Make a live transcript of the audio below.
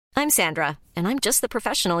I'm Sandra, and I'm just the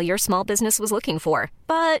professional your small business was looking for.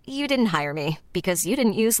 But you didn't hire me because you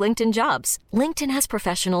didn't use LinkedIn Jobs. LinkedIn has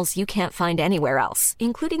professionals you can't find anywhere else,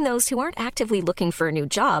 including those who aren't actively looking for a new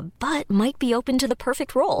job, but might be open to the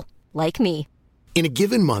perfect role, like me. In a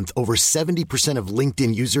given month, over 70% of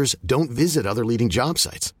LinkedIn users don't visit other leading job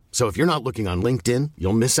sites. So if you're not looking on LinkedIn,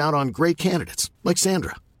 you'll miss out on great candidates like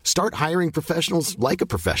Sandra. Start hiring professionals like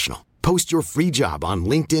a professional. Post your free job on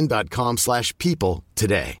linkedin.com/people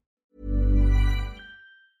today.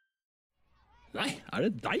 Nei,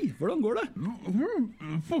 det deg? Hvordan går det?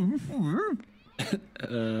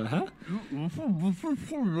 Hæ? Hva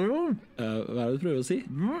det du prøver å si?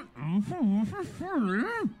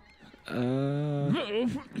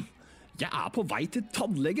 Jeg på vei til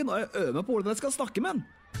tannlegen, og jeg øver meg på hvordan jeg skal snakke med den.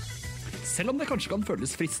 Selv om det kanskje kan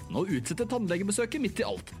føles fristende å utsette tannlegebesøket midt i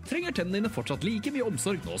alt, trenger tennene dine fortsatt like mye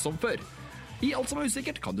omsorg nå som før. I alt som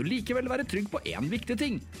usikkert kan du likevel være trygg på en viktig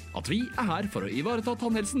ting, at vi her for å ivareta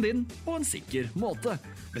tannhelsen din på en sikker måte.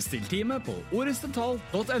 Bestill time på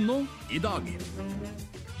oresdental.no i dag.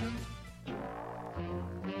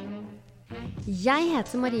 Jeg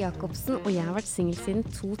heter Marie Jacobsen, og jeg har vært single siden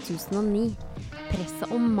 2009.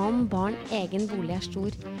 Presset om mann, barn, egen bolig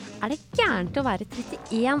stor. Det gærent å være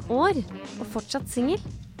 31 år og fortsatt single?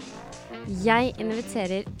 Jeg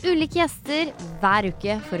inviterer ulike gjester hver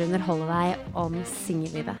uke for å underholde deg om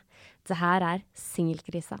singellivet. Dette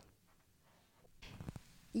Singelkrisa.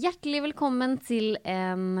 Hjertelig velkommen til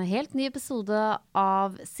en helt ny episode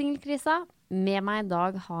av Singelkrisa. Med meg i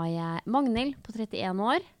dag har jeg Magnhild på 31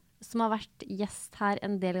 år, som har vært gjest her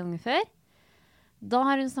en del ganger før. Da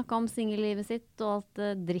har hun snakket om singellivet sitt og alt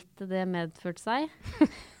drittet det medførte seg.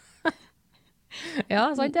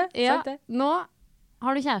 Ja, sant det. Ja, nå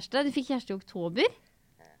har du kjæreste. Du fikk kjæreste i oktober.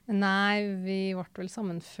 Nei, vi ble vel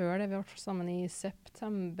sammen før det. Vi ble sammen i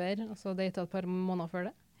september, og så datet et par måneder før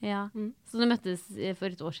det. Ja, så du møttes for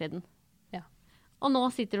et år siden. Ja. Og nå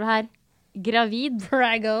sitter du her, gravid.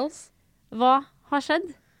 Fraggles. Hva har skjedd?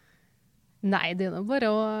 Nei, det nå bare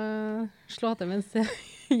å slå til mens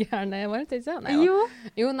jernet er varmt, ikke sant?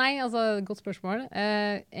 Nei, altså, godt spørsmål.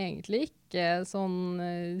 Egentlig ikke sånn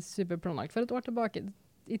superplanlagt for et år tilbake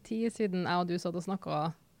i tid, siden jeg og du satt og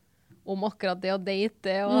snakket om akkurat det å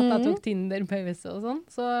date, og at jeg tok Tinder-pause og sånn.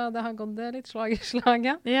 Så det har gått litt slag i slag,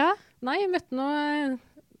 ja. Ja. Nei, jeg møtte noe,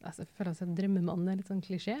 altså, jeg føler at en drømmemann litt sånn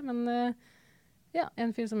klisjé, men ja,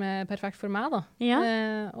 en fyr som perfekt for meg, da. Ja.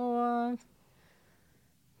 Og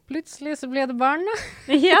plutselig så ble det barn, da.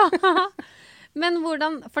 Ja. Men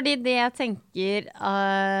hvordan, fordi det jeg tenker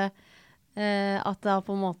at det har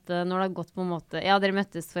på en måte, når det har gått på en måte, ja, dere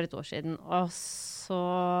møttes for et år siden, og så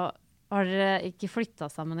har dere ikke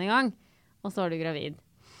flyttet sammen en gang, og så er du gravid.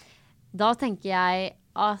 Da tenker jeg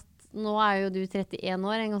at nå jo du 31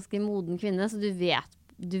 år, en ganske moden kvinne, så du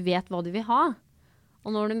vet hva du vil ha. Og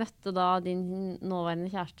når du møtte da din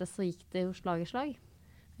nåværende kjæreste, så gikk det jo slag i slag.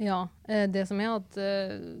 Ja, det som at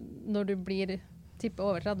når du blir tippet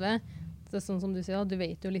over 30, det sånn som du sier, du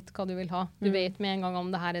vet jo litt hva du vil ha. Du vet med en gang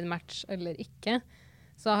om det her en match eller ikke.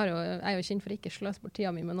 Så jeg er jo kjent for ikke sløse bort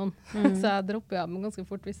tida mi med noen. Så jeg dropper av meg ganske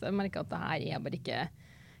fort hvis jeg merker at det her bare ikke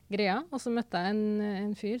greia. Og så møtte jeg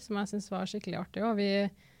en fyr som jeg synes var skikkelig artig, og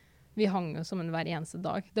vi hang jo sammen hver eneste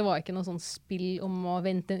dag. Det var ikke noe sånn spill om å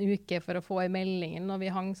vente en uke for å få en melding, når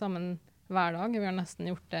vi hang sammen hver dag. Vi har nesten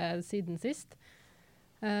gjort det siden sist.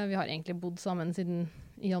 Vi har egentlig bodd sammen siden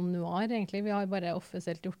januar, egentlig. Vi har bare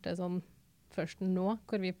offisielt gjort det sånn først nå,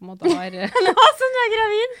 hvor vi på en måte har... Nå som du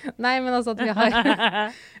gravid? Nei, men altså at vi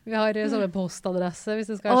har samme postadresse, hvis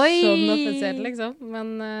det skal være sånn offisielt, liksom. Men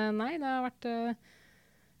nei, det har vært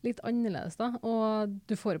litt annerledes da. Og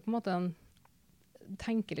du får på en måte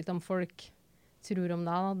tenke litt om folk tror om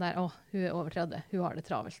deg da, der, hun over 30, hun har det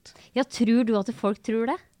travelt. Ja, tror du at folk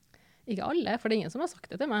tror det? Ikke alle, for det ingen som har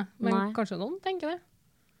sagt det til meg. Men kanskje noen tenker det.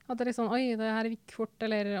 At det liksom, oi, det her gikk fort,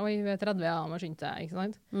 eller oi, hun 30, ja, man skyndt det, ikke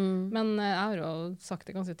sant? Men jeg har jo sagt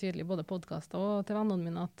det ganske tydelig, både i podcaster og til vennene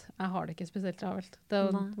mine, at jeg har det ikke spesielt travelt. Det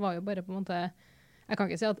var jo bare på en måte, jeg kan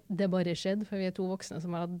ikke si at det bare skjedde, for vi 2 voksne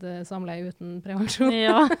som har hatt samleie uten prevensjon.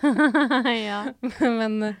 Ja. Ja.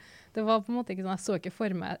 Men det var på en måte ikke sånn, jeg så ikke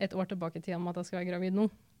for meg et år tilbake i tiden om at jeg skulle være gravid nå.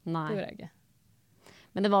 Nei. Det gjorde jeg ikke.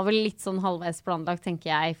 Men det var vel litt sånn halvveis planlagt,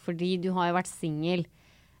 tenker jeg, fordi du har jo vært single,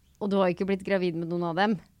 og du har jo ikke blitt gravid med noen av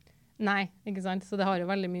dem. Nei, ikke sant? Så det har jo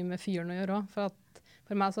veldig mye med fyren å gjøre også.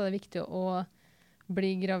 For meg så er det viktig å bli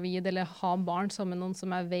gravid eller ha barn sammen med noen som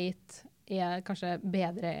jeg vet kanskje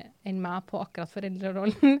bedre enn meg på akkurat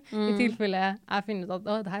foreldrerollen. I tilfelle jeg finner ut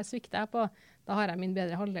at det her svikter jeg på. Da har jeg min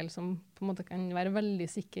bedre halvdel som på en måte kan være veldig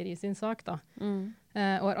sikker i sin sak da.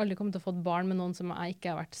 Og har aldri kommet til å få barn med noen som jeg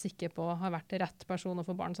ikke har vært sikker på har vært rett person å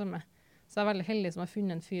få barn sammen med. Så jeg er veldig heldig som har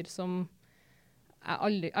funnet en fyr som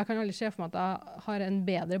jeg kan aldri se for meg at jeg har en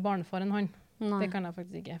bedre barnefar enn han. Nei. Det kan jeg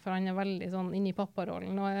faktisk ikke, for han er veldig sånn inne i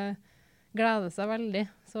papparollen og gleder seg veldig.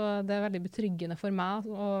 Så det er veldig betryggende for meg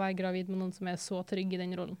å være gravid med noen som er så trygg i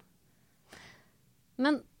den rollen.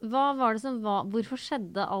 Men hva var det som var, hvorfor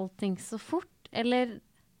skjedde allting så fort? Eller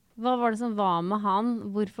hva var det som var med han?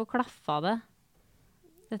 Hvorfor klaffa det?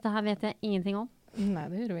 Dette her vet jeg ingenting om. Nei,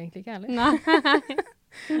 det gjør jo egentlig ikke heller. Nei.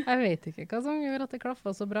 Jeg vet ikke hva som gjør at det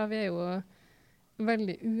klaffa så bra. Vi er jo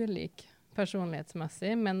veldig ulike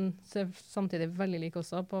personlighetsmessig, men samtidig veldig like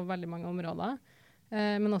også på veldig mange områder.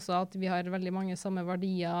 Men også at vi har veldig mange samme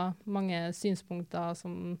verdier, mange synspunkter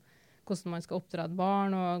som hvordan man skal oppdra et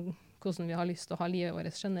barn, og hvordan vi har lyst til å ha livet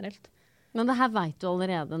vårt generelt. Men det her vet du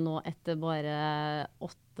allerede nå etter bare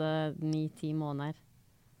 8, 9, 10 måneder.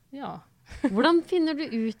 Ja. Hvordan finner du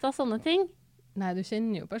ut av sånne ting? Nei, du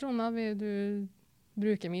kjenner jo personer. Du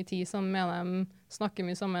bruker mye tid sammen med dem, snakker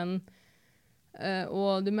mye sammen,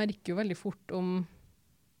 og du merker jo veldig fort om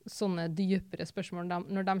sånne dypere spørsmål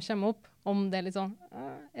når de kommer opp, om det er litt sånn,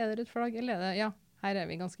 er det rødt flagg, eller er det, ja, her er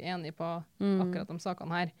vi ganske enige på akkurat de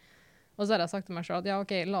sakene her. Og så har jeg sagt til meg selv at ja,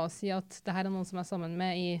 ok, la oss si at det her er noen som er sammen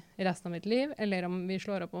med i resten av mitt liv, eller om vi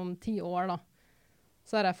slår opp om 10 år da,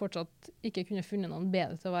 så har jeg fortsatt ikke kunnet funnet noen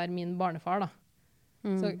bedre til å være min barnefar da.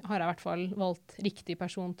 Så har jeg i hvert fall valgt riktig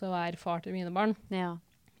person til å være far til mine barn. Ja.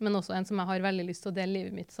 Men også en som jeg har veldig lyst til å dele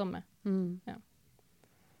livet mitt sammen med. Ja.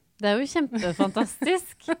 Det er jo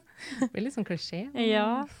kjempefantastisk. Det blir litt sånn klisjé.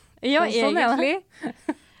 Ja, sånn egentlig.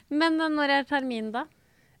 Men når er termin da?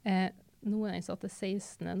 Nå er den satt til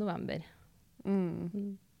 16. november.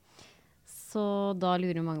 Så da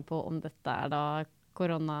lurer mange på om dette er da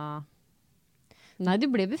korona... Nei, du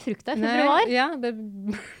ble befruktet i februar. Ja, det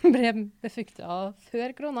ble befruktet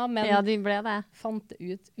før korona, men Ja, du ble det. fant det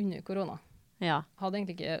ut under korona. Ja. Hadde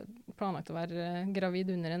egentlig ikke planlagt å være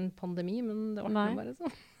gravid under en pandemi, men det var bare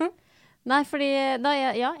sånn. Nei, fordi da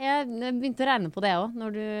jeg begynte å regne på det også,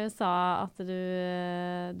 når du sa at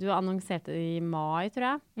du annonserte det i mai, tror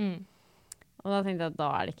jeg. Og da tenkte jeg at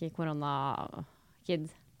da er det ikke korona-kid.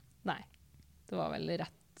 Nei, det var vel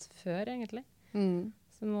rett før, egentlig.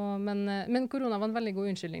 Men korona var en veldig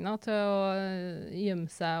god unnskyldning da, til å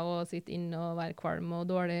gjemme seg og sitte inn og være kvalm og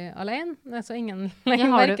dårlig alene. Så ingen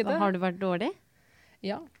legger merke til. Har du vært dårlig?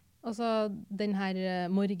 Ja. Altså, den her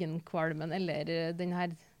morgenkvalmen, eller den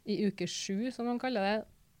her i uke 7, som man kaller det,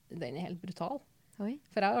 den er helt brutal. Oi.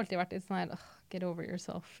 For jeg har alltid vært litt sånn her, get over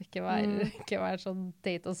yourself, ikke være sånn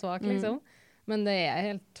teit og svak, liksom. Men det er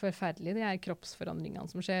helt forferdelig, de her kroppsforandringene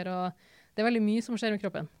som skjer, og det er veldig mye som skjer med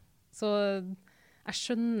kroppen. Så jeg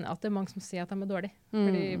skjønner at det er mange som sier at de er dårlige,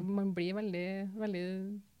 fordi man blir veldig, veldig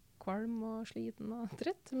kvalm og sliten og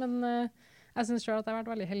trøtt. Men jeg synes selv at jeg har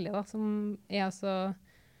vært veldig heldig da, som er så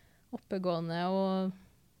oppegående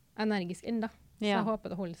og energisk enda. Så jeg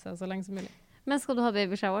håper det holder seg så lenge som mulig. Men skal du ha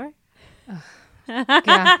baby shower?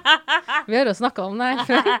 Vi har jo snakket om det her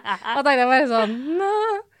før. At jeg bare sånn,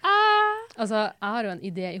 altså, jeg har jo en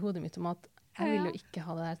idé i hodet mitt om at jeg vil jo ikke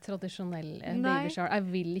ha det der tradisjonelle baby shower. Jeg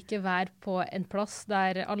vil ikke være på en plass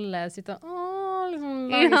der alle sitter liksom,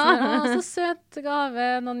 lager sånn, så søt gave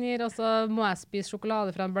noen gir, og så må jeg spise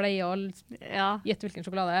sjokolade fra en bleie og gjette hvilken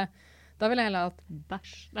sjokolade. Da vil jeg heller ha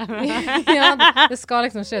bæsj. Ja, det skal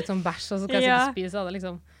liksom se ut som bæsj, og så skal jeg spise av det,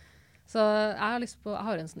 liksom. Så jeg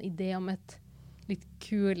har en sånn idé om et litt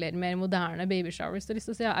kulere, mer moderne babyshower, hvis du har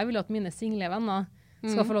lyst til å si. Jeg vil at mine single venner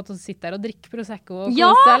skal få lov til å sitte der og drikke Prosecco og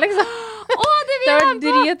kose seg, liksom. Det var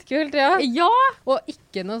dritkult, ja. Og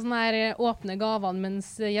ikke noe sånn her åpne gavene mens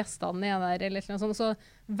gjestene er der, eller noe sånt. Så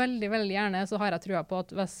veldig, veldig gjerne så har jeg trua på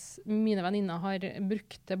at hvis mine venninner har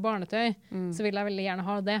brukt til barnetøy, så vil jeg veldig gjerne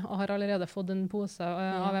ha det, og har allerede fått en pose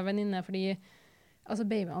av en venninne, fordi altså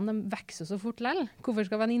babyene, de vekser så fort lell. Hvorfor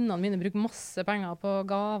skal venninnene mine bruke masse penger på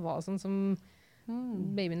gaver og sånn som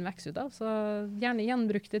babyen vekser ut av? Så gjerne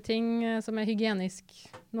gjenbrukte ting som er hygienisk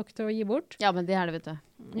nok til å gi bort. Ja, men det er det, vet du.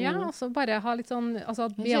 Ja, altså bare ha litt sånn, altså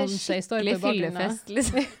at Beyoncé står på bakgrunnen. Fyllefest,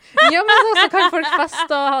 liksom. Ja, men så kan folk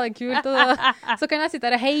feste og ha det kult, og så kan jeg sitte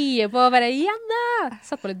her og heie på og bare,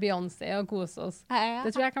 sette på litt Beyoncé og kose oss.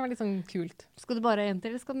 Det tror jeg kan være litt sånn kult. Skal du bare ha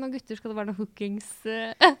jenter, eller skal du ha gutter? Skal det være noen hookings?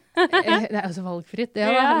 Det er jo så valgfritt. Jeg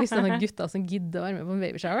har lyst til noen gutter som gidder å være med på en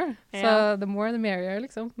babyshower. Så the more the merrier,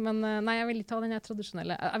 liksom. Men nei, jeg vil ikke ta den her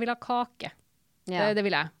tradisjonelle. Jeg vil ha kake. Det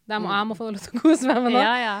vil jeg. Jeg må få lov til å kose meg med det.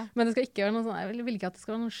 Men det skal ikke være noe sånn, jeg vil ikke at det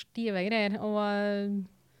skal være noen stive greier, og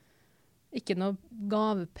ikke noe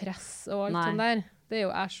gavepress og alt sånt der. det er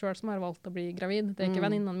jo jeg selv som har valgt å bli gravid. Det er ikke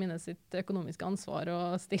venninnene mine sitt økonomiske ansvar å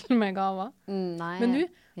stille med gaver. Nei. Men du,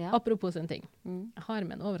 apropos en ting. Jeg har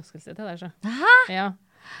med en overraskelse til deg, så. Hæ? Ja.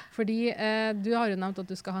 Fordi du har jo nevnt at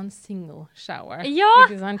du skal ha en single shower. Ja!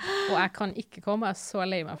 Ikke sant? Og jeg kan ikke komme, jeg er så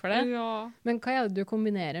lei meg for det. Ja. Men hva er det du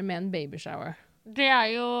kombinerer med en baby shower? Det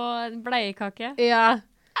er jo bleiekake. Ja.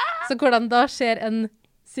 Så hvordan da ser en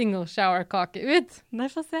single shower-kake ut? Nei,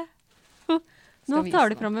 få se. Nå tar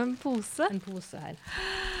du fram en pose. En pose her.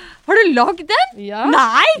 Har du lagd den? Ja.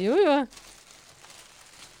 Nei! Jo.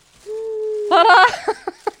 Tada!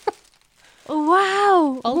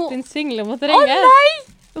 Wow! Alt din single må trenge. Nei!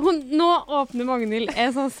 Nå åpner Magnhild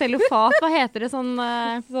en sånn cellofat. Hva heter det? Sånn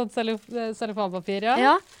Cellofanpapir, ja.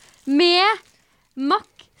 Ja. Med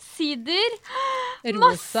makk, sider,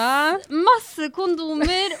 Rosa. masse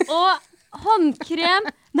kondomer og håndkrem.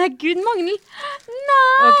 Nei, Gud, Magnhild.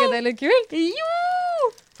 Nei! Ok, det er litt kult. Jo!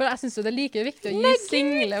 For jeg synes jo det er like viktig å gi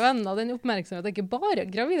single venner den oppmerksomheten. Det er ikke bare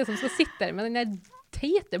gravide som skal sitte der med den der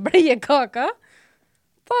teite bleiekaka.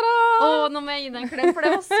 Tada! Nå må jeg gi deg en klem, for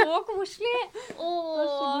det var så koselig.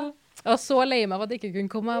 Jeg var så lei meg for at jeg ikke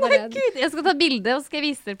kunne komme. Nei, Gud, jeg skal ta bilde og skal jeg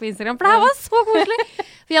vise dere på Instagram, for det her var så koselig.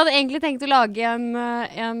 For jeg hadde egentlig tenkt å lage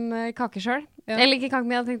en kake selv. Ja. Eller ikke kake,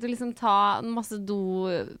 men jeg hadde tenkt å liksom ta masse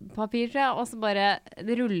dopapir, tror jeg, og så bare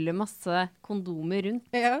rulle masse kondomer rundt.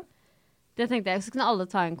 Ja. Det tenkte jeg, så kunne alle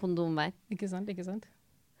ta en kondom hver. Ikke sant.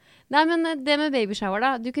 Nei, men det med babyshower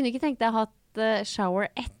da, du kunne ikke tenkt deg å ha hatt shower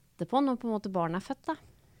etterpå, når på en måte barnet er født da?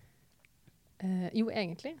 Jo,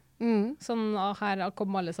 egentlig. Sånn, her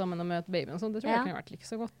kom alle sammen og møte babyen og sånn. Det tror jeg kunne vært like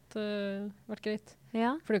så godt vært greit.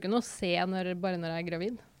 Ja. For det er jo ikke noe å se bare når jeg er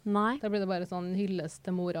gravid. Nei. Da blir det bare sånn hyllest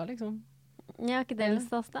til mora, liksom. Ja, ikke det litt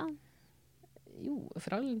stas da? Jo,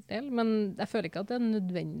 for all del. Men jeg føler ikke at det er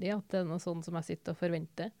nødvendig at det er noe sånn som jeg sitter og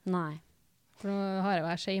forventer. Nei. For nå har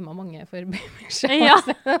jeg shamet mange for babyshower. Ja.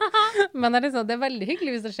 Men det er veldig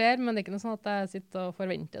hyggelig hvis det skjer, men det er ikke noe sånn at jeg sitter og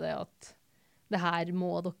forventer det at det her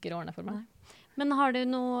må dere ordne for meg. Nei. Men har du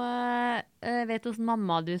noe, vet du hvordan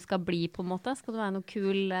mamma du skal bli på en måte? Skal du være noe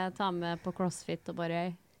kul, ta med på CrossFit og bare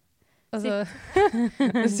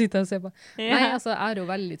sitte og se på. Ja. Nei, altså, jeg har jo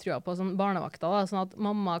veldig trua på sånn barnevakter, da, sånn at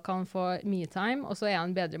mamma kan få me-time, og så er jeg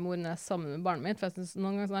en bedre mor når jeg er sammen med barnet mitt. For jeg synes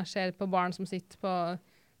noen ganger sånn, jeg ser på barn som sitter på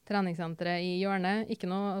treningssenteret i hjørnet, ikke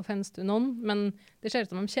noe offense til noen, men det ser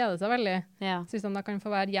ut som de kjeder seg veldig. Ja. Så hvis de da kan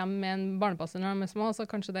få være hjemme med en barnepasser når de er små, så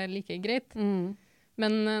kanskje det er like greit.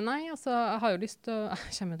 Men nei, altså, jeg har jo lyst til å...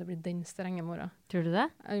 Jeg kommer til å bli den strenge mora. Tror du det?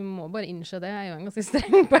 Jeg må bare innse det. Jeg er jo en ganske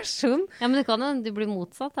streng person. Ja, men det kan jo, du blir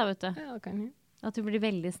motsatt da, vet du. Ja, det kan jeg. At du blir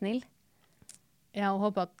veldig snill. Jeg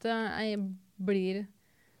håper at jeg blir...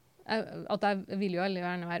 At jeg vil jo veldig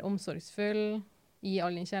gjerne være omsorgsfull, gi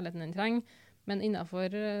all den kjærligheten den trenger, men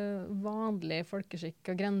innenfor vanlig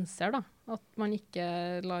folkeskikk og grenser, da. At man ikke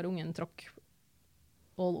lar ungen tråkke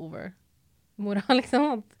all over mora, liksom.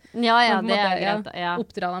 At Ja, det er greit. Ja.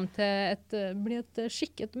 Oppdra dem til bli et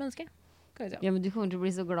skikket menneske. Kan jeg si. Ja, men du kommer til å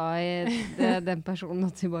bli så glad i den personen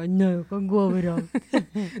at du bare, nei, jeg kan gå overalt.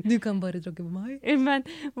 Du kan bare tråkke på meg. Men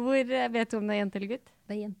vet du om det er jente eller gutt?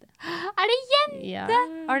 Det er jente. Er det jente? Ja.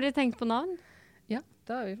 Har dere tenkt på navn? Ja,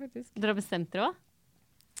 det har vi faktisk. Dere har bestemt dere også?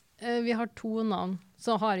 Vi har 2 navn.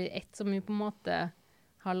 Så har vi ett som vi på en måte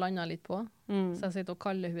har landet litt på. Så jeg sitter og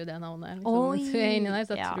kaller hun det navnet. Liksom. Oi. Så jeg er inni der,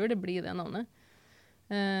 så jeg tror det blir det navnet.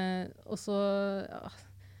 Og så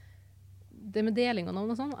det med deling og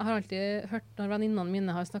navn og sånn, jeg har alltid hørt når venninnene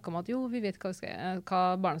mine har snakket om at jo, vi vet hva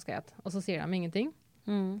barnet skal hete, og så sier de ingenting.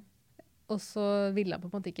 Og så vil jeg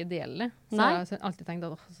på en måte ikke dele det. Så jeg har alltid tenkt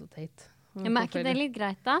at så teit. Men er ikke det litt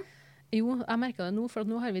greit da? Jo, jeg merker det nå, for at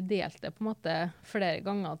nå har vi delt det på en måte flere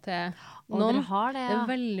ganger til Og noen. dere har det, ja. Det er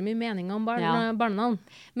veldig mye mening om barnenavn.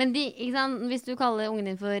 Men ikke sant, hvis du kaller ungen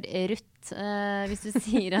din for Ruth, hvis du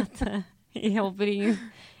sier at jeg håper ingen,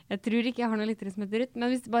 jeg tror ikke jeg har noen lyttere som heter Ruth,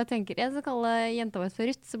 men hvis du bare tenker, jeg skal kalle jenta vår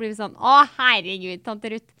for Ruth, så blir vi sånn, å herregud,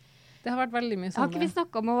 tante Ruth. Det har vært veldig mye sånn. Har ikke vi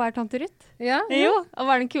snakket om å være tante Ruth? Ja. Jo, å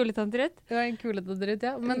være den kule tante Ruth. Det var en kule tante Ruth,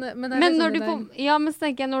 ja. Men når men så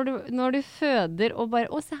tenker jeg, når du føder og bare,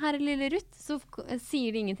 å, se her er lille Ruth, så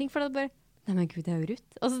sier de ingenting, for det er bare, nei, men Gud, det er jo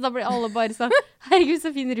Ruth. Og så da blir alle bare sånn, herregud,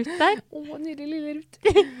 så fin Ruth der. Å, nydelig lille Ruth.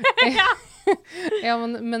 Ja,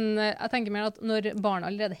 men jeg tenker mer at når barnet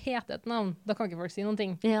allerede heter et navn, da kan ikke folk si noen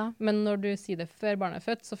ting. Ja. Men når du sier det før barnet er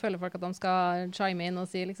født, så føler folk at de skal chime inn og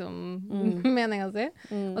si liksom meningen si.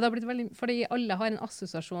 Og det har blitt veldig, fordi alle har en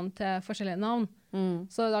assosiasjon til forskjellige navn.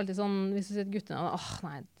 Så det er alltid sånn, hvis du sier guttenavn,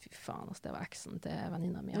 nei, fy faen, altså, det var eksen til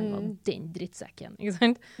venninna mi, han var den drittsekken, ikke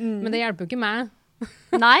sant? Men det hjelper jo ikke meg.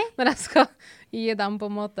 Nei. Når jeg skal gi dem på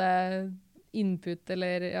en måte input,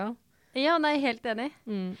 eller ja. Ja, nei, helt enig.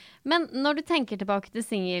 Men når du tenker tilbake til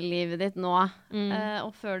singellivet ditt nå,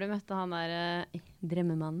 og før du møtte han der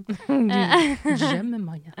drømmemannen,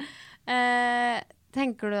 Drømmemannen.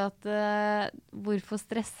 tenker du at hvorfor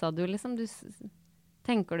stressa du liksom?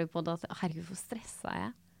 Tenker du på det at herregud, hvorfor stressa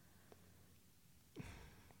jeg?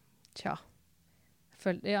 Tja.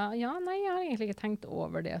 Nei, jeg har egentlig ikke tenkt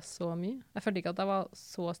over det så mye. Jeg følte ikke at jeg var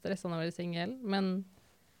så stresset når jeg var singel, men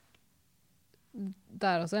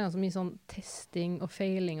der også er det så mye sånn testing og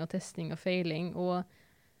feiling, og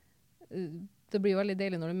det blir veldig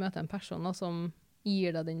deilig når du møter en person da, som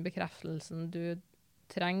gir deg den bekreftelsen du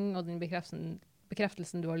trenger, og den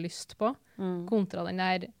bekreftelsen du har lyst på, kontra den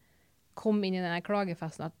der kom inn i den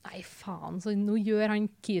klagefesten at nei faen, så nå gjør han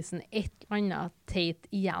kisen et eller annet teit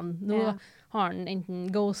igjen. Nå har han enten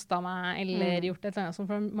ghostet meg eller gjort et eller annet sånt,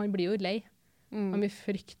 for man blir jo lei. Man blir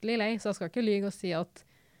fryktelig lei, så jeg skal ikke lyge og si at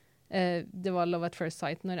det var love at first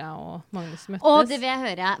sight når jeg og Magnus møttes. Og det vil jeg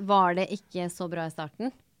høre, var det ikke så bra i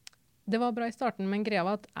starten? Det var bra i starten, men greia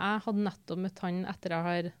var at jeg hadde nettopp møtt han etter jeg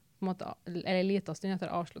har, på en måte, eller liten stund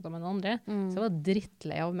etter jeg avsluttet med noen andre, så jeg var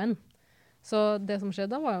drittlei av menn. Så det som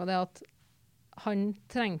skjedde da var jo det at han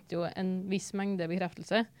trengte jo en viss mengde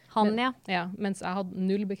bekreftelse. Ja, mens jeg hadde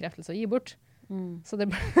 0 bekreftelse å gi bort. Så det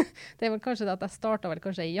var kanskje det at jeg startet vel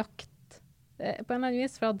kanskje i jakt på en eller annen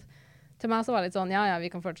vis, for at til meg så var det litt sånn, ja, vi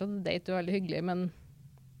kan fortsatt date, du er veldig hyggelig, men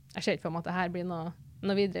jeg ser ikke for meg at det her blir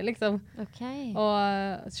noe videre, liksom. Okay.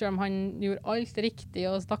 Og selv om han gjorde alt riktig,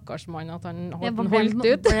 og stakkars mann, at han holdt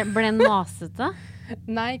ut. Ble han masete?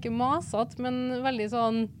 Nei, ikke maset, men veldig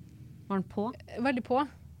sånn... Var han på? Veldig på.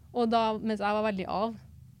 Og da, mens jeg var veldig av.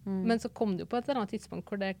 Men så kom det jo på et eller annet tidspunkt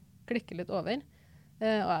hvor det klikker litt over.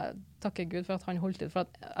 Og jeg takker Gud for at han holdt ut, for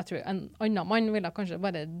at jeg tror en annen mann ville kanskje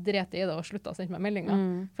bare drete i det og slutta å sende meg meldinger.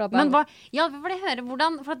 Men hva, ja, for det hører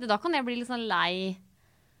hvordan, for da kan jeg bli litt sånn lei.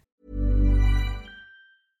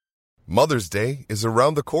 Mother's Day is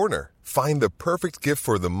around the corner. Find the perfect gift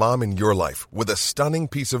for the mom in your life with a stunning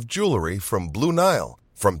piece of jewelry from Blue Nile.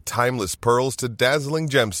 From timeless pearls to dazzling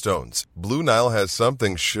gemstones, Blue Nile has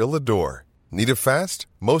something she'll adore. Need it fast?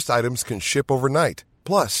 Most items can ship overnight.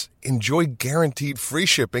 Plus, enjoy guaranteed free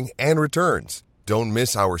shipping and returns. Don't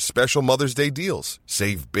miss our special Mother's Day deals.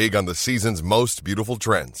 Save big on the season's most beautiful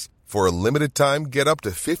trends. For a limited time, get up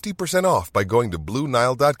to 50% off by going to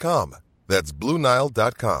BlueNile.com. That's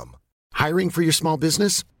BlueNile.com. Hiring for your small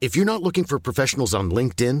business? If you're not looking for professionals on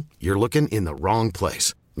LinkedIn, you're looking in the wrong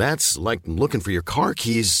place. That's like looking for your car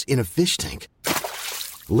keys in a fish tank.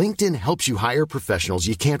 LinkedIn helps you hire professionals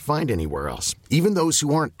you can't find anywhere else, even those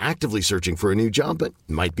who aren't actively searching for a new job but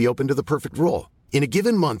might be open to the perfect role. In a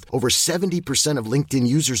given month, over 70% of LinkedIn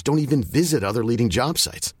users don't even visit other leading job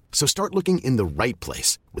sites. So start looking in the right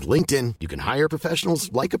place. With LinkedIn, you can hire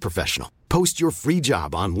professionals like a professional. Post your free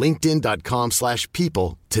job on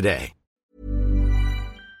linkedin.com/people today.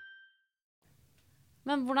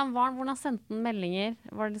 Men hvordan sendte han meldinger?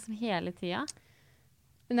 Var det liksom hele tida?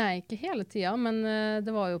 Nei, ikke hele tida, men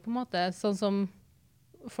det var jo på en måte sånn som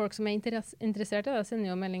folk som er interessert i det, sender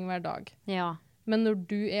jo melding hver dag. Ja. Men når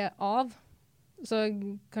du er av, så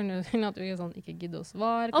kan du hende at du ikke gidder å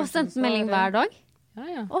svare. Og sendte melding hver dag? Ja,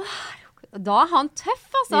 ja. Da er han tøff,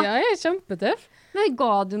 altså. Ja, jeg er kjempetøff. Men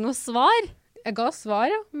ga du noe svar? Jeg ga svar,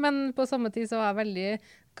 ja. Men på samme tid så var jeg veldig,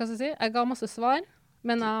 hva skal jeg si, jeg ga masse svar.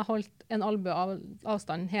 Men jeg holdt en albue av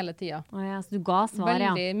avstand hele tiden. Ja, så du ga svar,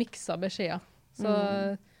 veldig miksa beskjeder. Så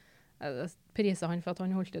jeg priser han for at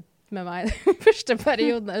han holdt ut med meg den første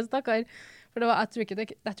perioden. Stakkar. For jeg tror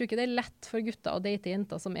ikke det er lett for gutter å date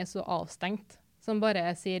jenter som er så avstengt. Som bare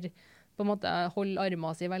sier, på en måte, hold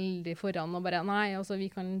armen sin veldig foran og bare, nei, altså vi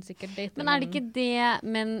kan sikkert date. Men er det ikke det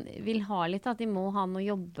menn vil ha litt, at de må ha noe å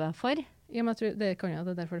jobbe for? Ja, men jeg tror det kan jo,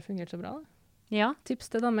 det er derfor det fungerer så bra da. Ja. Tips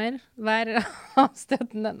til damer. Vær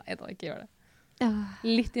avstøttende. Nei, da ikke gjør det.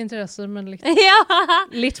 Litt interesse, men litt på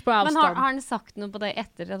avstand. Men har han sagt noe på det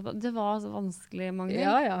etter? Det var så vanskelig, Magnus.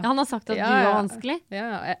 Ja. Han har sagt at du var vanskelig? Ja,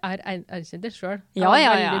 jeg erkjenner det selv. Jeg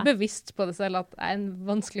er veldig bevisst på det selv, at jeg er en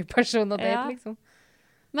vanskelig person å date, liksom.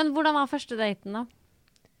 Men hvordan var første daten da?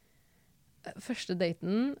 Første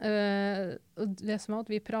daten, det som var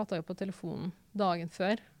at vi pratet jo på telefonen dagen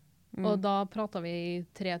før, og da pratet vi i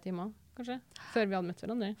 3 timer. Kanskje, før vi hadde møtt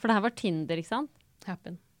hverandre. For det her var Tinder, ikke sant?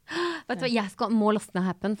 Happen. Vet du hva, jeg må laste ned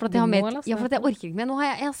Happen, for at jeg orker ikke mer. Nå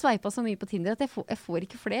har jeg sveipet så mye på Tinder at jeg får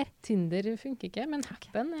ikke flere. Tinder funker ikke, men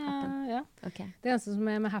Happen, ja. Okay. Det eneste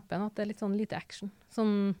som er med Happen, at det er litt sånn lite action.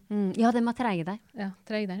 Sånn, ja, det må trege deg. Ja,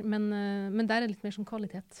 trege der. Men der er det litt mer sånn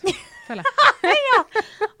kvalitet, føler jeg.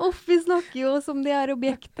 Uff, vi snakker jo som de er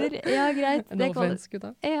objekter. Ja, greit. No offense,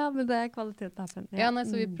 gutta. Ja, men det er kvalitetsappen. Ja, nei,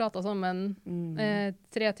 så vi pratet sammen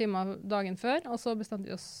 3 timer dagen før, og så bestemte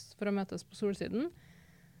vi oss for å møtes på Solsiden.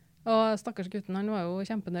 Og stakkars gutten, han var jo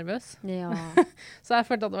kjempenervøs. Ja. Så jeg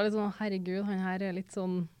følte at det var litt sånn, herregud, han her er litt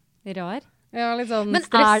sånn Rar. Ja, litt sånn Men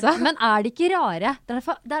stresset. er det ikke rare? Det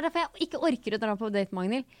er derfor jeg ikke orker å dra på date,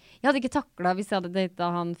 Magnhild. Jeg hadde ikke taklet hvis jeg hadde datet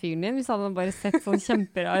han fyren din, hvis han hadde bare sett sånn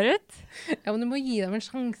kjemperar ut. Ja, men du må gi dem en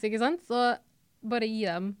sjanse, ikke sant? Så bare gi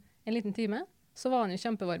dem en liten time, så var han jo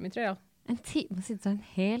kjempevarm i trøya. En time? Må sitte sånn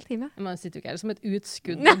en hel time? Man sitter jo ikke her som et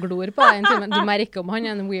utskudd og glor på deg en time. Du merker om han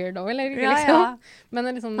er en weirdo, eller ikke, liksom. Men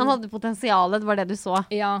det er liksom, Han hadde potensialet, det var det du så.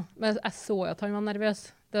 ja, men jeg så jo at han var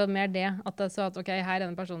nervøs. Det var mer det, at jeg så at ok, her er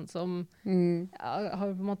en person som har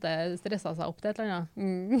på en måte stresset seg opp til et eller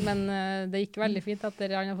annet. Men det gikk veldig fint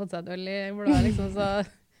etter han har fått seg et øl i blodet, liksom, så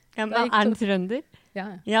Ja, men er han trønder? ja.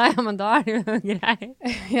 Ja, men da er det jo greit.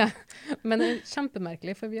 Ja, men det er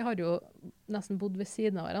kjempemerkelig, for vi har jo nesten bodd ved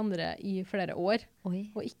siden av hverandre i flere år, Oi.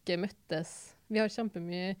 og ikke møttes. Vi har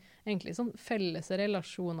kjempemye egentlig sånn felles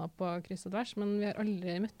relasjoner på kryss og tvers, men vi har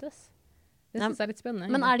aldri møttes. Det synes jeg er litt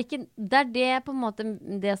spennende. Men er det ikke, det er det på en måte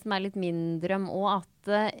det som er litt min drøm, og at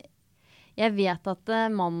jeg vet at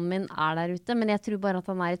mannen min er der ute, men jeg tror bare at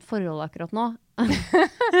han er i et forhold akkurat nå.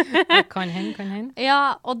 Ja, kan hende.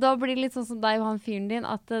 Ja, og da blir det litt sånn som deg og han fyren din,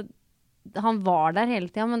 at han var der hele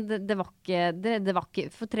tiden, men det var ikke,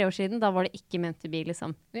 for 3 år siden, da var det ikke ment to be,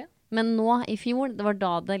 liksom. Ja. Men nå, i fjor, det var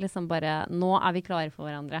da det liksom bare, nå er vi klare for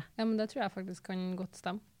hverandre. Ja, men det tror jeg faktisk kan godt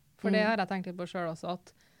stemme. For det har jeg tenkt litt på selv også,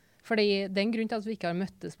 fordi det er en grunn til at vi ikke har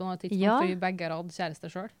møttes på noe tidspunkt, Ja. for vi begge har hatt kjæreste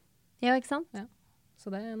selv. Ja, ikke sant? Ja. Så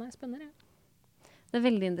det er spennende. Ja. Det er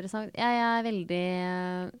veldig interessant. Jeg er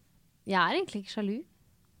egentlig ikke sjalu.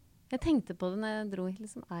 Jeg tenkte på det når jeg dro,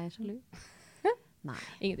 liksom, er jeg sjalu? Nei.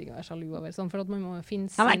 Ingenting å være sjalu over, sånn, for at man må finne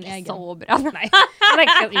Han er sin ikke egen. så bra. Nei, det er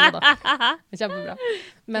ikke jo da. Det er kjempebra.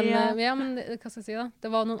 Men, Ja. men hva skal jeg si da?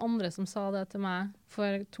 Det var noen andre som sa det til meg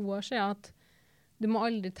for 2 år siden, at du må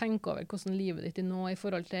aldri tenke over hvordan livet ditt er nå i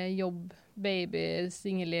forhold til jobb, baby,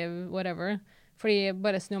 singelliv, whatever. Fordi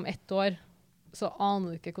bare snu om 1 år, så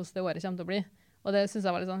aner du ikke hvordan det året kommer til å bli. Og det synes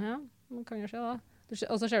jeg var litt sånn, ja, det kan jo skje da.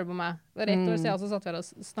 Og så ser du på meg. For 1 år siden så satt vi her og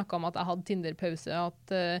snakket om at jeg hadde Tinder-pause,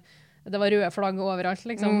 at det var røde flagg overalt,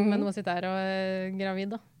 liksom. Men nå sitter jeg her og er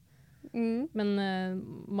gravid, da. Men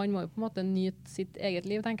man må jo på en måte nyte sitt eget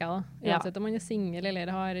liv, tenker jeg da. Ja. Uansett om man er single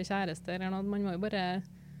eller har kjæreste eller noe, man må jo bare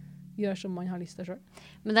gjøre som man har lyst til selv.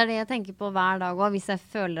 Men det er det jeg tenker på hver dag også, hvis jeg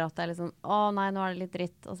føler at det er liksom, å nei, nå er det litt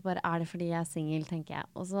dritt, og så bare er det fordi jeg er single, tenker jeg.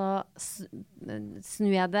 Og så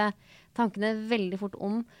snur jeg det, tankene veldig fort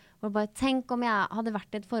om, og bare tenk om jeg hadde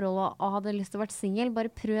vært i et forhold og hadde lyst til å være single,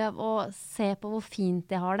 bare prøv å se på hvor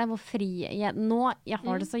fint jeg har det, hvor fri jeg, jeg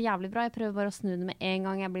har det så jævlig bra, jeg prøver bare å snu det med en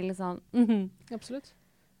gang, jeg blir litt sånn, Absolutt.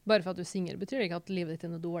 Bare for at du er single betyr det ikke at livet ditt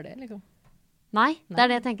er noe dårlig, liksom. Nei, det er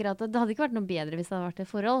det jeg tenker, at det hadde ikke vært noe bedre hvis det hadde vært et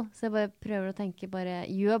forhold. Så jeg bare prøver å tenke,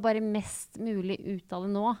 gjør bare mest mulig ut av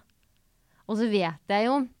det nå. Og så vet jeg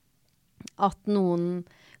jo at noen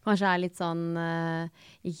kanskje er litt sånn,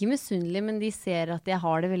 ikke misunnelige, men de ser at jeg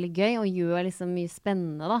har det veldig gøy, og gjør liksom mye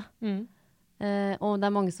spennende da. Og det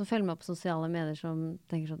er mange som følger meg på sosiale medier som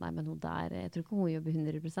tenker sånn, nei, men hun der, jeg tror ikke hun jobber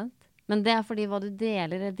 100%. Men det er fordi hva du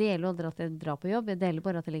deler, jeg deler jo aldri at jeg drar på jobb, jeg deler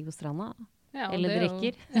bare at jeg ligger på stranda. Ja, Eller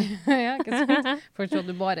drikker. Ja, ikke sant? Først at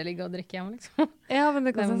du bare ligger og drikker hjemme, liksom. Ja, men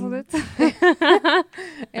det kan se sånn ut.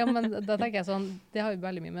 Ja, men da tenker jeg sånn, det har jo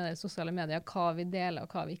veldig mye med det sosiale medier, hva vi deler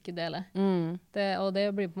og hva vi ikke deler. Og det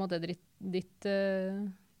blir på en måte ditt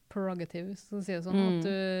prerogative, så å si det sånn, at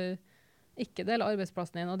du ikke deler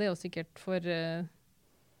arbeidsplassen din, og det er jo sikkert for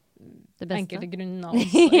enkelte grunner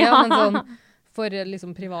også. Ja, men sånn, for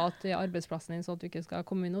liksom privat i arbeidsplassen din, så at du ikke skal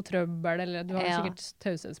komme i noe trøbbel, eller du har sikkert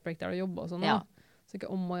taushetsplikt der du jobber og sånn. Ja. Så ikke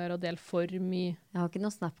om å gjøre å dele for mye. Jeg har ikke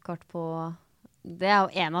noe Snapkart på... Det er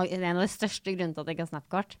jo en av de største grunnene til at jeg ikke har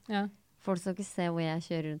Snapkart. Ja. Folk skal ikke se hvor jeg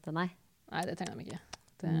kjører rundt til, nei. Nei, det trenger de ikke.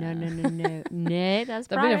 No. Nei, det er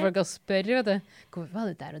da begynner folk å spørre, vet du. Hvor var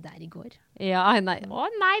du der og der i går? Ja, nei.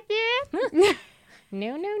 Å, nei, du!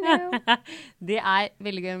 No. Det er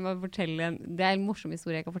veldig gøy med å fortelle, det er en morsom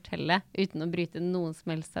historie jeg kan fortelle, uten å bryte noen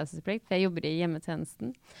som helst taushetsplikt, for jeg jobber i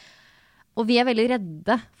hjemmetjenesten. Og vi er veldig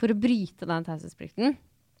redde for å bryte den taushetsplikten.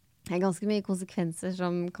 Det er ganske mye konsekvenser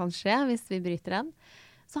som kan skje hvis vi bryter den.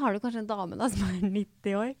 Så har du kanskje en dame da, som er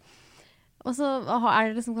 90 år. Og så er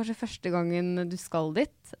det liksom kanskje første gangen du skal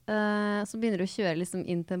dit. Så begynner du å kjøre liksom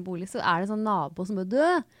inn til en bolig, så er det sånn nabo som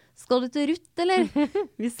bare, skal du til Ruth, eller?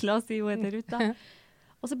 Hvis la oss si hun heter Ruth da.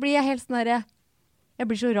 Og så blir jeg helt sånn her, jeg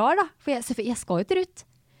blir så rar da, for jeg skal jo til Ruth.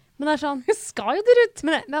 Men det er sånn, jeg skal jo til Ruth.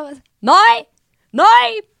 Men nei,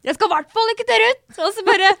 nei, jeg skal i hvert fall ikke til Ruth. Og så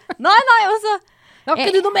bare, nei, og så Har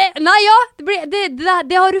ikke du noe med? Nei, ja,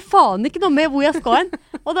 det har du faen ikke noe med hvor jeg skal hen.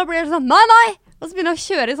 Og da blir det sånn, nei. Og så begynner jeg å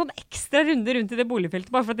kjøre en sånn ekstra runde rundt i det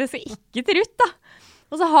boligfeltet, bare for at jeg skal ikke til Ruth, da.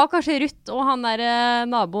 Og så har kanskje Ruth og han der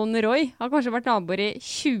naboen Roy, har kanskje vært naboer i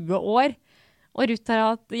 20 år. Og Ruth har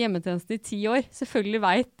hatt hjemmetjenesten i 10 år. Selvfølgelig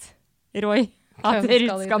vet Roy at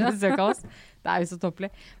Ruth skal besøke oss. Det er jo så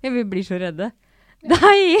toppelig. Men vi blir så redde. Det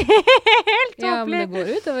er helt toppelig. Ja, men det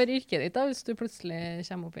går ut over yrket ditt da, hvis du plutselig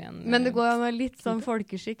kommer opp igjen. Men det går jo med litt sånn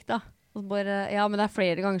folkeskikk da. Og bare, ja, men det er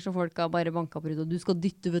flere ganger som folk har bare banket på Ruth, og du skal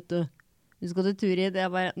dytte, vet du. Du skal til Turid.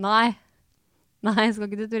 Jeg bare, nei, jeg skal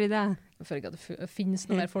ikke til Turid, jeg. Jeg føler ikke at det finnes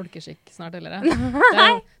noe mer folkeskikk snart heller.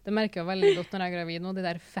 Det merker jeg veldig godt når jeg er gravid nå, de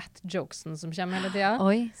der fat jokesen som kommer hele tiden.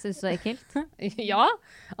 Oi, synes du det er ekkelt? Ja.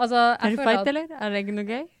 Altså, er du feit, eller? Er det ikke noe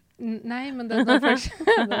gøy? Nei, men det var først.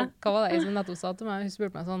 Hva var det som nettopp sa til meg? Hun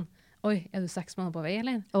spurte meg sånn, oi, er du 6 måneder på vei,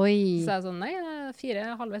 eller? Oi. Så sa jeg sånn, nei, det er 4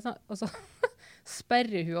 halvveis. Og så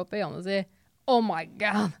sperrer hun opp øynene og sier, oh my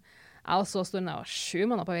god. Jeg var så stor når jeg var 7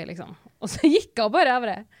 måneder på vei, liksom. Og så gikk jeg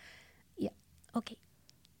bare, ja, ok.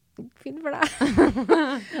 Fint for deg.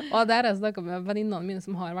 Og der har jeg snakket med venninnene mine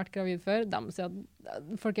som har vært gravid før. De sier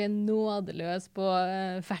at folk er nådeløse på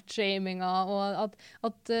fatshaminga, og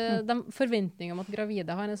at de forventninger om at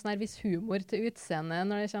gravide har en sånn her viss humor til utseende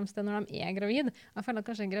når det kommer til når de er gravid. Jeg føler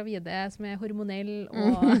at kanskje en gravide som er hormonell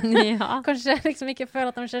og kanskje liksom ikke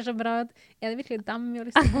føler at de ser så bra ut. Er det virkelig dem vi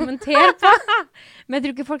har lyst til å kommentere på? Men jeg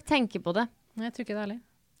tror ikke folk tenker på det. Nei, jeg tror ikke det heller.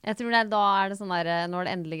 Jeg tror da er det sånn der, når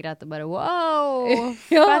det endelig greit, det bare, wow,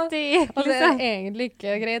 ja, fattig. Og det er egentlig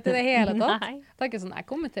ikke greit i det hele tatt. Nei. Jeg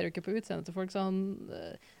kommenterer jo ikke på utseendet til folk sånn,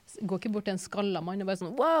 går ikke bort til en skalla mann og bare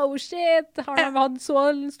sånn, wow, shit, har de hatt så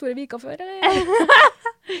store viker før,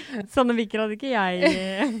 eller? Sånne viker hadde ikke jeg.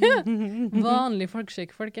 Vanlig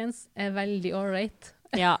folkeskikk, folkens, er veldig all right.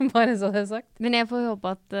 Ja. Bare så det er sagt. Men jeg får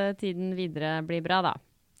håpe at tiden videre blir bra da.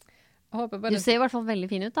 Du ser i hvert fall veldig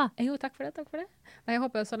fin ut da. Jo, takk for det. Jeg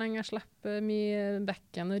håper så lenge jeg slipper mye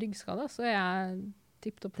bekken og ryggskader, så er jeg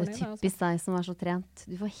tipptopp fornøyd. Det er typisk deg som er så trent.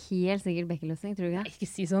 Du får helt sikkert bekkenløsning, tror du ikke? Ikke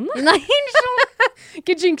si sånn. Nei,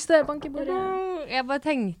 ikke jinx det, bank i bordet. Jeg bare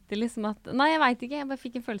tenkte liksom at, nei, jeg vet ikke, jeg bare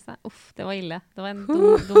fikk en følelse. Uff, det var ille. Det var en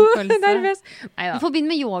dum følelse. Nervøs. Du får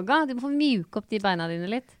begynne med yoga. Du må få mjuke opp de beina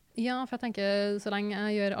dine litt. Ja, for jeg tenker, så lenge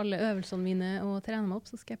jeg gjør alle øvelsene mine og trener meg opp,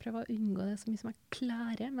 så skal jeg prøve å unngå det så mye som jeg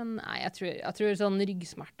klarer. Men nei, jeg tror sånn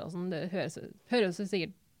ryggsmerter og sånn, det høres jo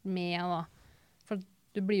sikkert med da. For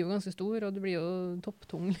du blir jo ganske stor, og du blir jo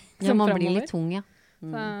topptung. Liksom, ja, man blir litt tung, ja.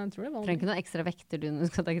 Så jeg tror det var trenger ikke noen ekstra vekter du når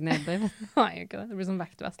du skal ta knebøy. Nei, ikke det. Det blir sånn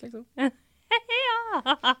vektvest, liksom.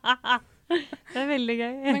 Ja! Det er veldig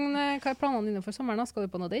gøy. Men hva er planene dine for sommeren da? Skal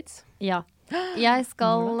du på noen dates? Ja. Jeg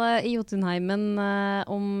skal i Jotunheimen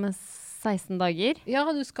om 16 dager. Ja,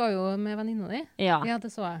 du skal jo med venninna di. Ja. Ja,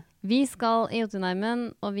 det så jeg. Vi skal i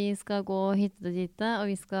Jotunheimen, og vi skal gå hytte til hytte, og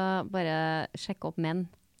vi skal bare sjekke opp menn.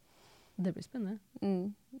 Det blir spennende.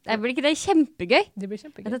 Det blir ikke det kjempegøy? Det blir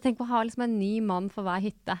kjempegøy. Jeg tenker på å ha liksom en ny mann for hver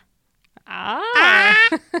hytte.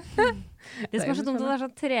 Det som er så dumt, det er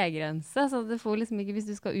sånn tregrense, så du får liksom ikke,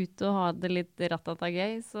 hvis du skal ut og ha det litt rattata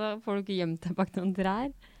gøy, så får du ikke gjemt deg bak noen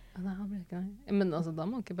trær. Nei, det blir ikke det. Men altså, da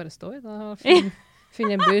må du ikke bare stå i, da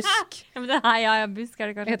finne en busk. Ja, men det her, ja, busk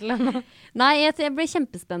er det kanskje. Et eller annet. Nei, det blir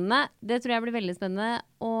kjempespennende. Det tror jeg blir veldig spennende,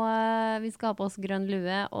 og vi skal ha på oss grønn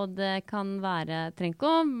lue, og det kan være, trenger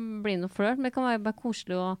ikke å bli noe flørt, men det kan være bare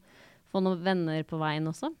koselig å få noen venner på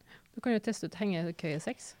veien også. Du kan jo teste ut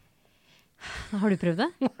hengekøye-sex. Har du prøvd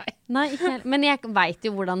det? Nei, ikke helt. Men jeg vet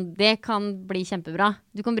jo hvordan det kan bli kjempebra.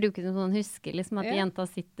 Du kan bruke det som sånn huske, liksom, at jenta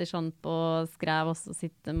sitter sånn på skrev, og så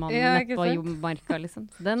sitter mannen nede på jordmarka, liksom.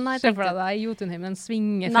 Den har jeg tenkt. Se for deg Jotunheimen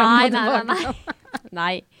svinger frem og tilbake.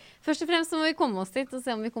 Nei. Først og fremst så må vi komme oss dit og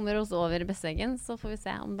se om vi kommer oss over Besseggen, så får vi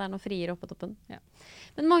se om det er noe friere oppe på toppen. Ja.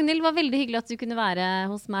 Men Magnhild, var veldig hyggelig at du kunne være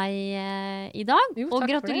hos meg i dag. Jo, og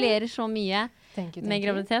gratulerer så mye med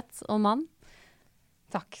graviditet og mann.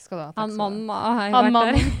 Takk skal du ha. Han mannen har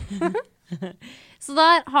vært der. Så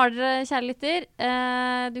der har dere, kjære lytter,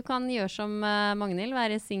 du kan gjøre som Magnhild,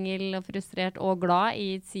 være single og frustrert og glad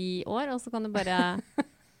i 10 år, og så kan du bare...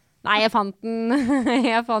 Nei, jeg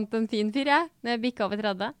fant en fin fyr, jeg. Når jeg bikket over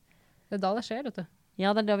 30. Det er da det skjer, vet du.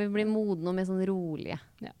 Ja, det er da vi blir modne og mer sånn rolige.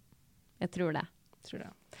 Ja. Jeg tror det.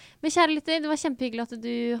 Ja. Men kjære lytter, det var kjempehyggelig at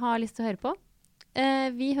du har lyst til å høre på.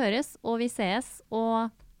 Vi høres, og vi sees,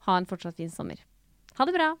 og ha en fortsatt fin sommer. Ha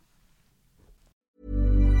det bra.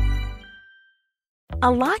 A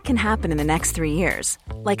lot can happen in the next 3 years.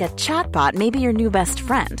 Like a chatbot may be your new best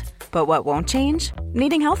friend. But what won't change?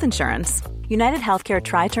 Needing health insurance. United Healthcare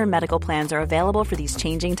Tri-Term Medical Plans are available for these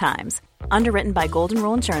changing times. Underwritten by Golden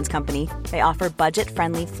Rule Insurance Company, they offer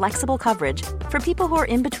budget-friendly, flexible coverage for people who are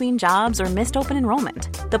in between jobs or missed open enrollment.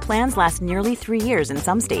 The plans last nearly 3 years in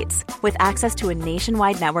some states, with access to a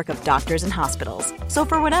nationwide network of doctors and hospitals. So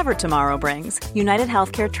for whatever tomorrow brings, United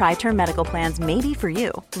Healthcare Tri-Term Medical Plans may be for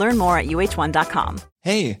you. Learn more at uh1.com.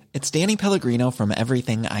 Hey, it's Danny Pellegrino from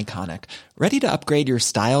Everything Iconic. Ready to upgrade your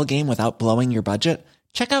style game without blowing your budget?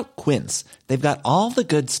 Check out Quince. They've got all the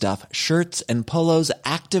good stuff, shirts and polos,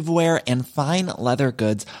 activewear, and fine leather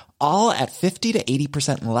goods, all at 50 to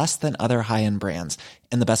 80% less than other high-end brands.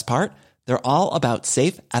 And the best part? They're all about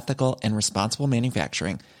safe, ethical, and responsible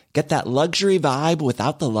manufacturing. Get that luxury vibe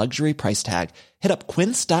without the luxury price tag. Hit up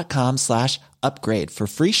quince.com/upgrade for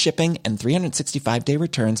free shipping and 365-day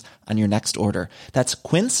returns on your next order. That's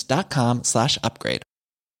quince.com/upgrade.